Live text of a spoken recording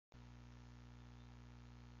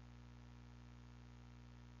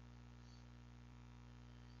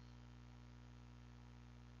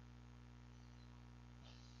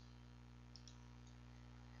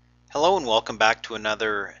Hello and welcome back to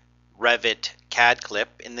another REVIT CAD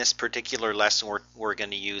clip. In this particular lesson we're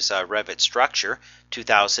going to use REVIT Structure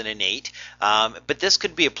 2008, but this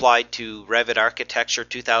could be applied to REVIT Architecture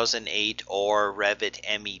 2008 or REVIT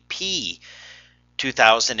MEP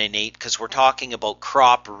 2008 because we're talking about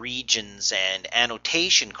crop regions and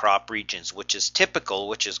annotation crop regions, which is typical,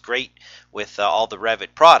 which is great with all the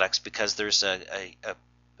REVIT products because there's a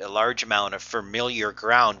large amount of familiar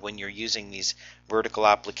ground when you're using these vertical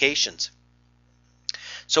applications.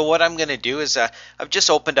 So what I'm going to do is I've just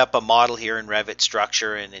opened up a model here in Revit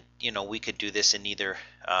Structure, and we could do this in either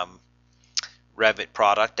Revit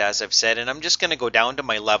product, as I've said, and I'm just going to go down to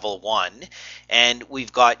my level 1, and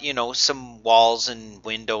we've got some walls and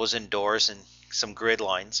windows and doors and some grid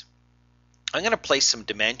lines. I'm going to place some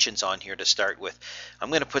dimensions on here to start with. I'm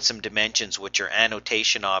going to put some dimensions which are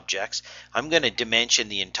annotation objects. I'm going to dimension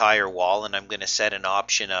the entire wall, and I'm going to set an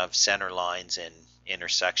option of center lines and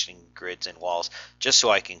intersection grids and walls just so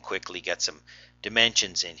I can quickly get some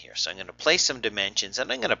dimensions in here. So I'm going to place some dimensions,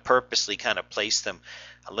 and I'm going to purposely kind of place them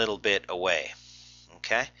a little bit away.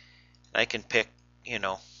 Okay? I can pick,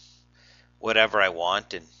 whatever I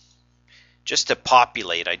want, and just to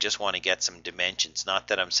populate, I just want to get some dimensions. Not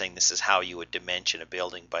that I'm saying this is how you would dimension a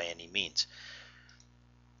building by any means.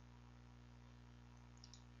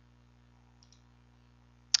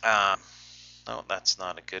 No, that's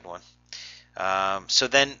not a good one. So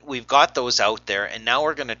then we've got those out there, and now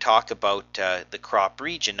we're going to talk about the crop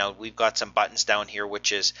region. Now we've got some buttons down here,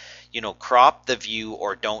 which is, crop the view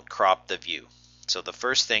or don't crop the view. So the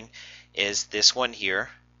first thing is this one here.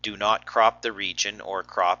 Do not crop the region or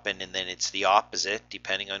crop in, and then it's the opposite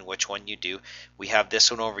depending on which one you do. We have this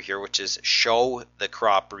one over here, which is show the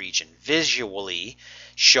crop region. Visually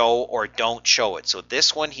show or don't show it. So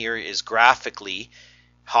this one here is graphically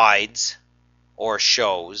hides or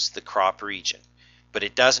shows the crop region, but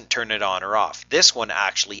it doesn't turn it on or off. This one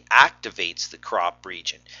actually activates the crop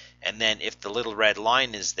region, and then if the little red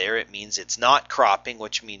line is there, it means it's not cropping,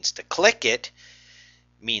 which means to click it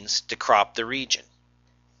means to crop the region.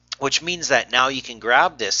 Which means that now you can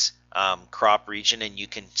grab this crop region and you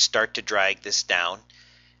can start to drag this down,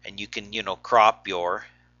 and you can crop your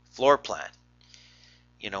floor plan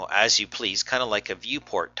as you please, kind of like a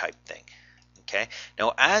viewport type thing. Okay,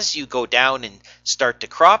 now as you go down and start to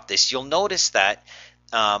crop this, you'll notice that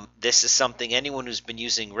this is something anyone who's been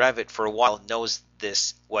using Revit for a while knows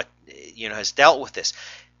this, has dealt with this.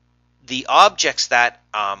 The objects that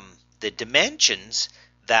the dimensions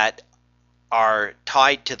that are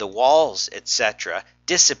tied to the walls, etc.,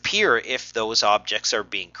 disappear if those objects are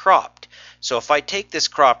being cropped. So if I take this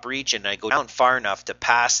crop region and I go down far enough to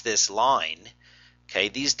pass this line, okay,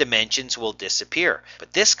 these dimensions will disappear.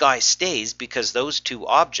 But this guy stays because those two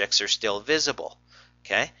objects are still visible.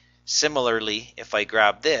 Okay. Similarly, if I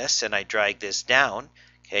grab this and I drag this down,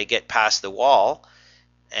 okay, get past the wall,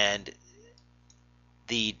 and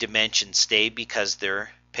the dimensions stay because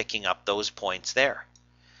they're picking up those points there.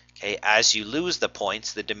 Okay, as you lose the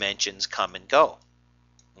points, the dimensions come and go.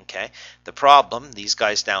 Okay, the problem, these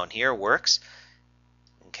guys down here works.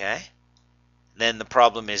 Okay, then the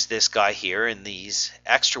problem is this guy here and these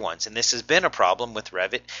extra ones, and this has been a problem with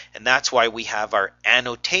Revit, and that's why we have our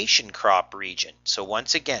annotation crop region. So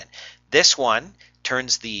once again, this one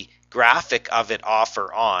turns the graphic of it off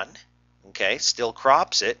or on. Okay, still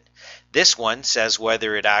crops it. This one says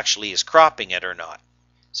whether it actually is cropping it or not.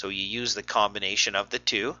 So you use the combination of the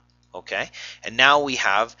two. Okay, and now we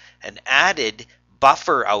have an added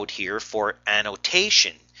buffer out here for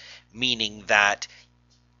annotation, meaning that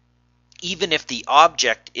even if the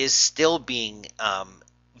object is still being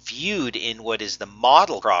viewed in what is the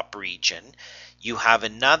model crop region, you have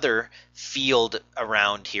another field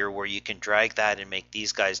around here where you can drag that and make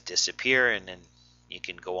these guys disappear, and then you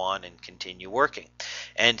can go on and continue working.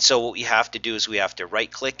 And so what we have to do is we have to right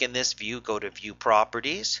click in this view, go to View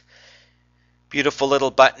Properties. Beautiful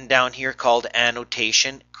little button down here called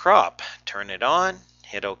Annotation Crop. Turn it on,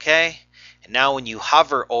 hit OK. And now when you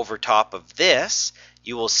hover over top of this,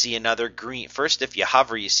 you will see another green. First, if you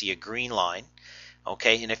hover, you see a green line.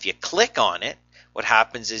 Okay, and if you click on it, what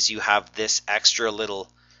happens is you have this extra little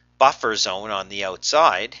buffer zone on the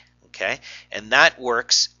outside. Okay, and that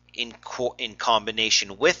works in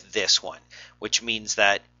combination with this one, which means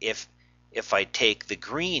that if I take the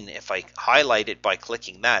green, if I highlight it by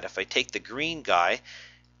clicking that, if I take the green guy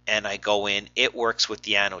and I go in, it works with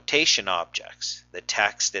the annotation objects, the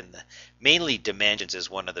text, and mainly dimensions is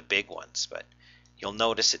one of the big ones, but you'll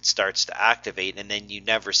notice it starts to activate, and then you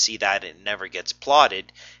never see that, it never gets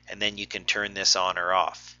plotted, and then you can turn this on or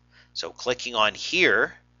off. So clicking on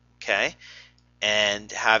here, okay,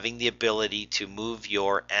 and having the ability to move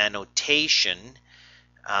your annotation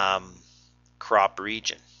crop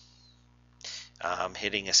region.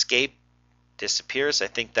 Hitting escape disappears. I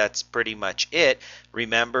think that's pretty much it.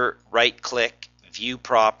 Remember, right click, view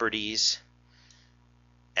properties,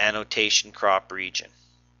 annotation crop region.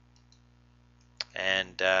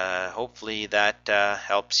 And hopefully that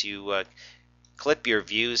helps you clip your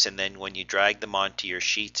views, and then when you drag them onto your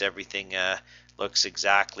sheets, everything looks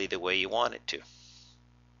exactly the way you want it to.